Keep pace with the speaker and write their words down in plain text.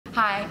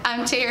Hi,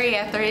 I'm Teri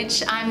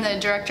Etheredge. I'm the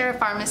Director of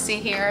Pharmacy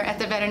here at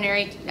the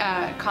Veterinary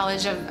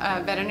College of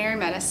Veterinary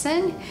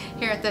Medicine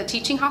here at the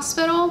teaching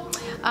hospital.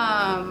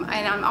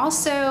 And I'm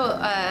also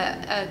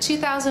a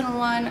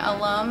 2001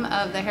 alum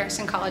of the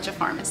Harrison College of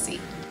Pharmacy.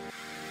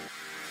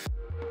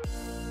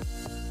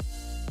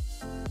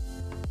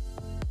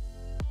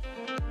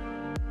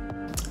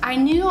 I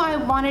knew I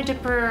wanted to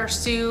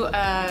pursue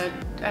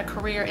a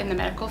career in the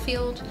medical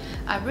field.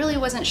 I really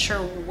wasn't sure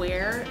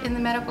where in the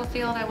medical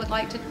field I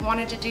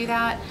wanted to do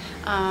that.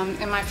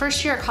 In my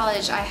first year of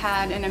college, I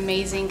had an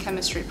amazing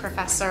chemistry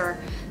professor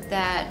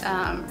that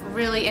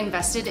really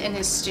invested in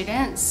his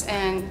students,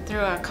 and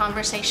through a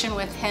conversation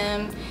with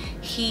him,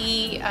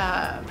 he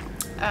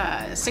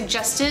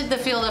suggested the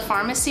field of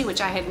pharmacy,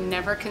 which I had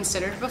never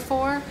considered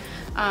before.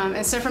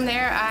 And so from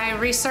there, I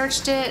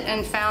researched it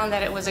and found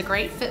that it was a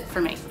great fit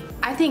for me.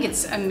 I think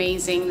it's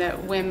amazing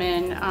that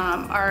women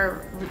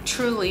are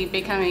truly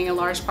becoming a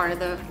large part of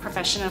the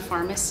profession of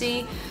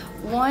pharmacy.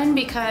 One,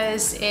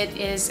 because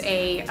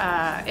it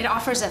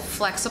offers a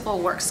flexible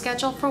work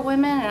schedule for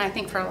women, and I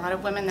think for a lot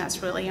of women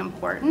that's really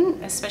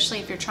important, especially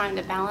if you're trying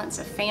to balance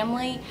a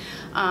family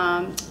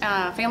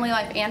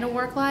life and a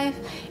work life.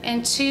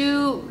 And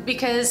two,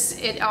 because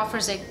it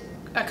offers a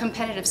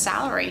competitive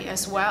salary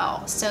as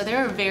well. So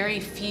there are very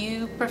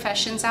few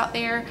professions out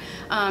there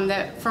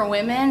for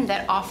women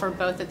that offer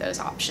both of those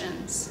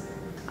options.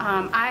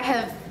 I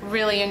have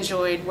really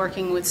enjoyed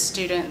working with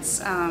students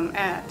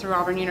through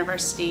Auburn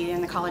University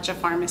and the College of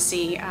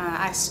Pharmacy.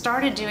 I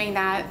started doing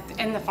that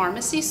in the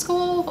pharmacy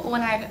school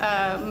when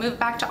I moved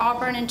back to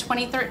Auburn in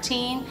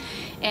 2013,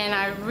 and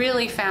I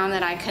really found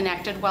that I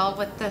connected well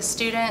with the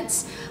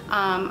students.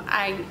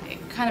 I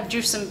kind of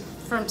drew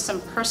from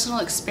some personal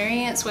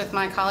experience with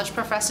my college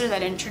professor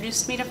that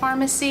introduced me to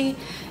pharmacy,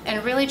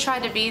 and really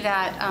tried to be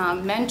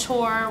that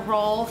mentor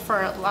role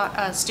for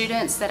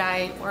students that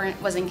I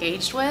was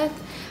engaged with.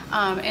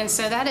 And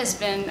so that has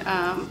been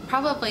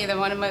probably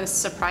one of the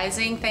most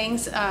surprising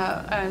things,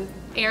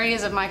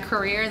 areas of my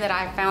career that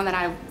I found that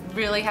I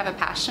really have a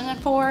passion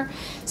for.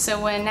 So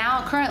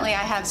currently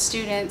I have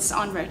students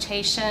on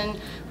rotation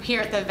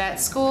here at the vet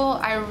school,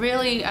 I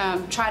really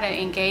try to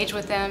engage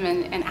with them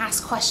and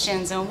ask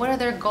questions and what are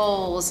their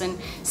goals, and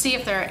see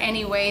if there are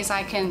any ways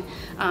I can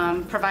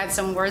provide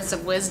some words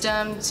of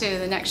wisdom to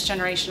the next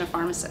generation of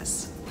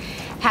pharmacists.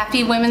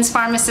 Happy Women's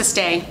Pharmacist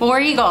Day.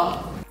 War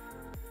Eagle!